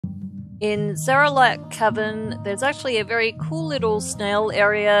In Zaralak Cavern, there's actually a very cool little snail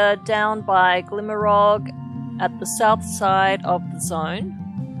area down by Glimmerog at the south side of the zone.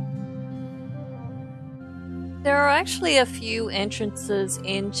 There are actually a few entrances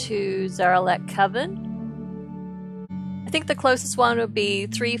into Zaralak Cavern. I think the closest one would be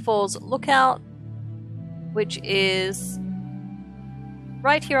Three Falls Lookout, which is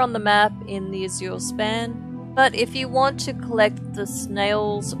right here on the map in the Azure Span. But if you want to collect the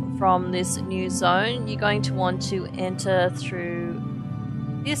snails from this new zone, you're going to want to enter through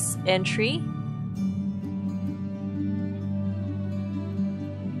this entry.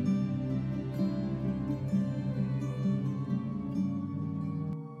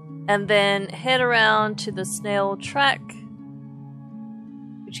 And then head around to the snail track,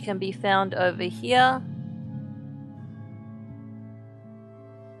 which can be found over here.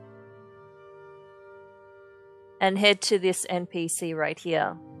 And head to this NPC right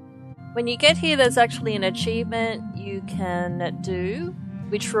here. When you get here, there's actually an achievement you can do,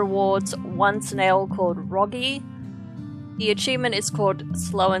 which rewards one snail called Roggy. The achievement is called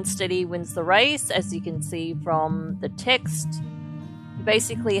Slow and Steady Wins the Race, as you can see from the text. You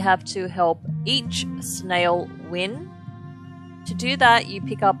basically have to help each snail win. To do that, you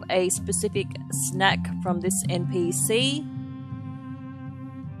pick up a specific snack from this NPC.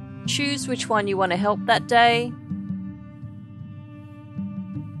 Choose which one you want to help that day.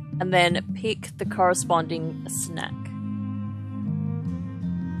 And then pick the corresponding snack.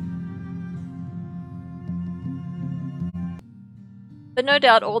 But no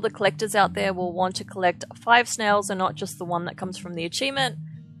doubt all the collectors out there will want to collect 5 snails and not just the one that comes from the achievement.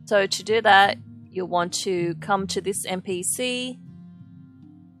 So to do that, you'll want to come to this NPC,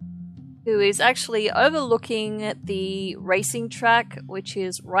 who is actually overlooking the racing track, which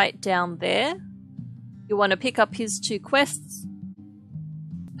is right down there. You want to pick up his 2 quests.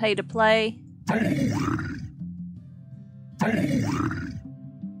 Pay to play.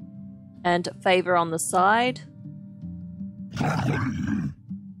 And favor on the side.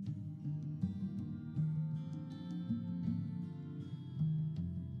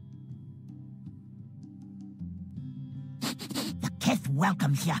 The Kith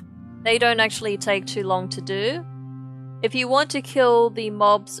welcomes you. They don't actually take too long to do. If you want to kill the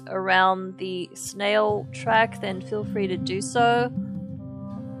mobs around the snail track, then feel free to do so.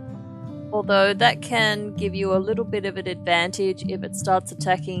 Although that can give you a little bit of an advantage if it starts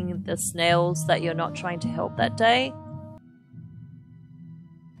attacking the snails that you're not trying to help that day.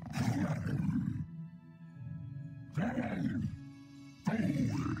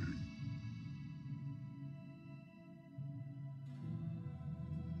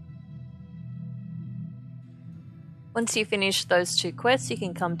 Once you finish those 2 quests, you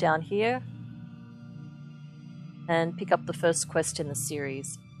can come down here and pick up the first quest in the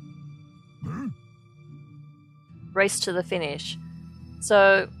series. Race to the finish.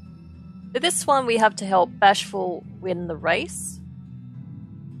 So, for this one we have to help Bashful win the race.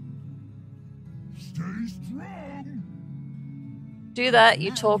 Stay strong. Do that,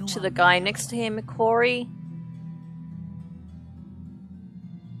 you talk to the guy next to him, Corey.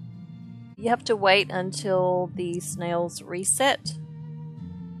 You have to wait until the snails reset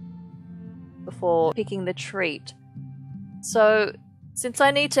before picking the treat. So, since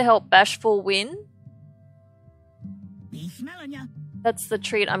I need to help Bashful win, Be smelling ya. that's the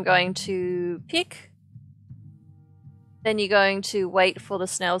treat I'm going to pick. Then you're going to wait for the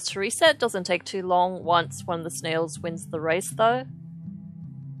snails to reset. Doesn't take too long once one of the snails wins the race though.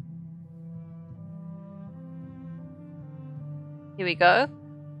 Here we go.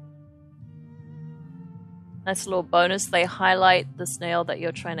 Nice little bonus, they highlight the snail that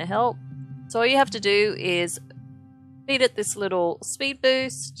you're trying to help. So all you have to do is feed it this little speed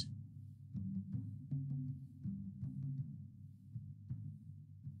boost.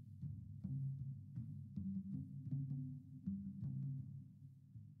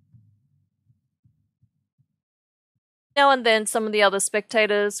 Now and then some of the other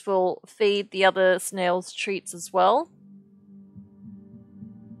spectators will feed the other snails treats as well.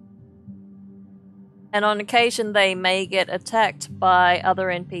 And on occasion they may get attacked by other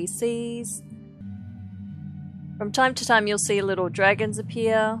NPCs. From time to time you'll see little dragons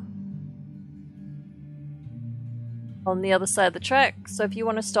appear on the other side of the track. So if you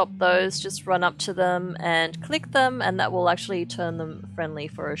want to stop those, just run up to them and click them, and that will actually turn them friendly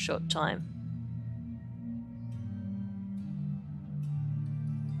for a short time.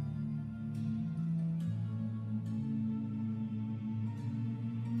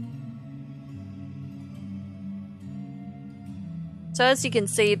 So as you can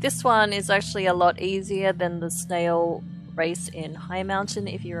see, this one is actually a lot easier than the snail race in High Mountain,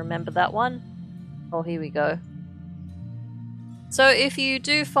 if you remember that one. Oh, here we go. So if you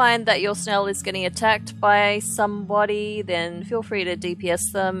do find that your snail is getting attacked by somebody, then feel free to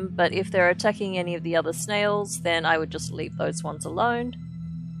DPS them, but if they're attacking any of the other snails, then I would just leave those ones alone.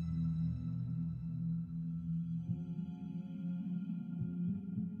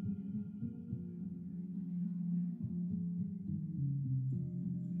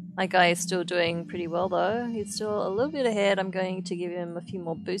 My guy is still doing pretty well though. He's still a little bit ahead. I'm going to give him a few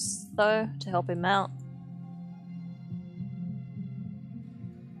more boosts though to help him out.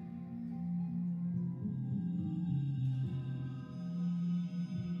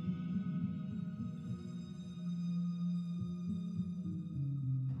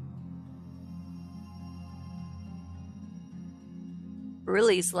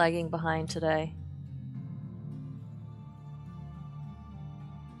 Really lagging behind today.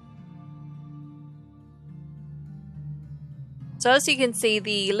 So as you can see,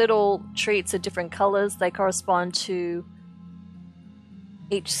 the little treats are different colors. They correspond to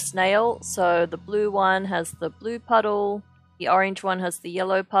each snail. So the blue one has the blue puddle, the orange one has the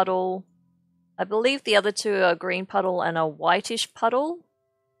yellow puddle. I believe the other two are a green puddle and a whitish puddle.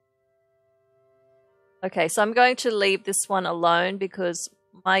 Okay, so I'm going to leave this one alone because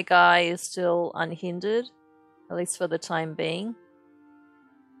my guy is still unhindered, at least for the time being.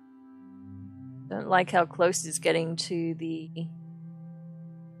 Don't like how close he's getting to the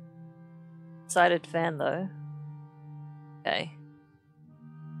sided fan though. Okay.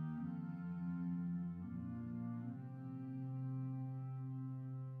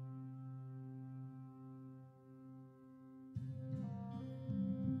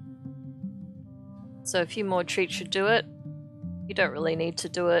 So a few more treats should do it. You don't really need to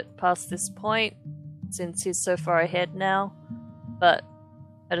do it past this point since he's so far ahead now, but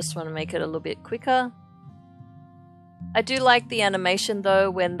I just want to make it a little bit quicker. I do like the animation though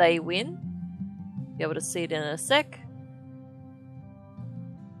when they win. Be able to see it in a sec.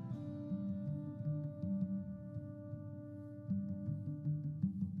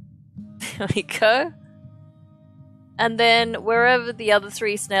 There we go. And then wherever the other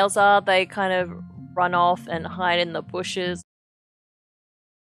three snails are, they kind of run off and hide in the bushes.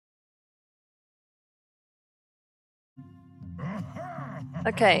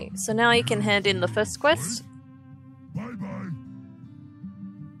 Okay, so now you can hand in the first quest. Bye-bye.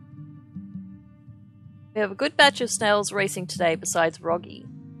 We have a good batch of snails racing today besides Roggy.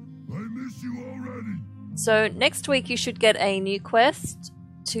 I miss you already. So next week you should get a new quest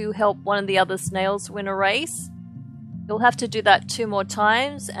to help one of the other snails win a race. You'll have to do that 2 more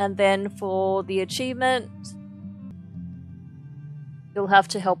times, and then for the achievement, you'll have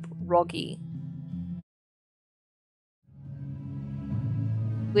to help Roggy,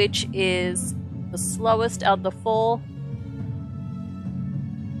 which is the slowest out of the 4.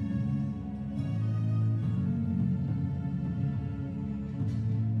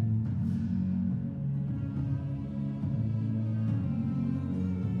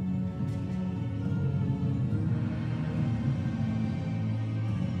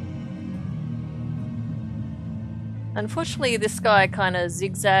 Unfortunately, this guy kind of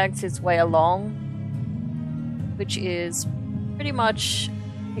zigzags his way along, which is pretty much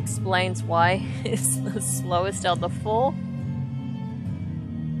explains why he's the slowest out of the 4.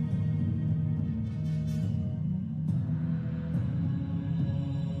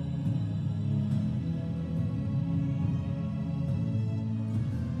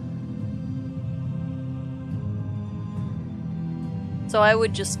 So I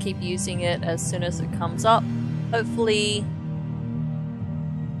would just keep using it as soon as it comes up. Hopefully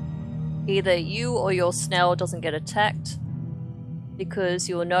either you or your snail doesn't get attacked, because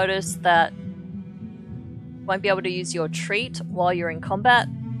you'll notice that you won't be able to use your treat while you're in combat.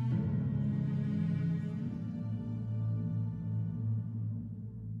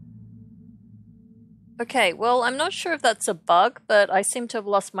 Okay, well, I'm not sure if that's a bug, but I seem to have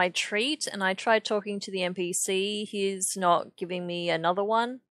lost my treat, and I tried talking to the NPC. He's not giving me another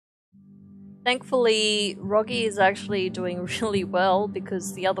one. Thankfully, Roggy is actually doing really well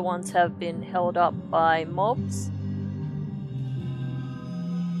because the other ones have been held up by mobs.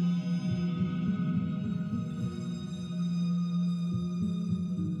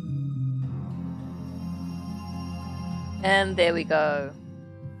 And there we go.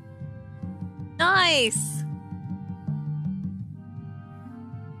 Nice!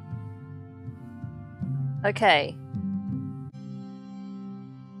 Okay.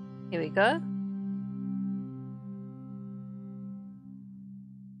 Here we go.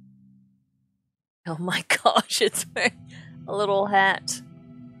 Oh my gosh, it's wearing a little hat.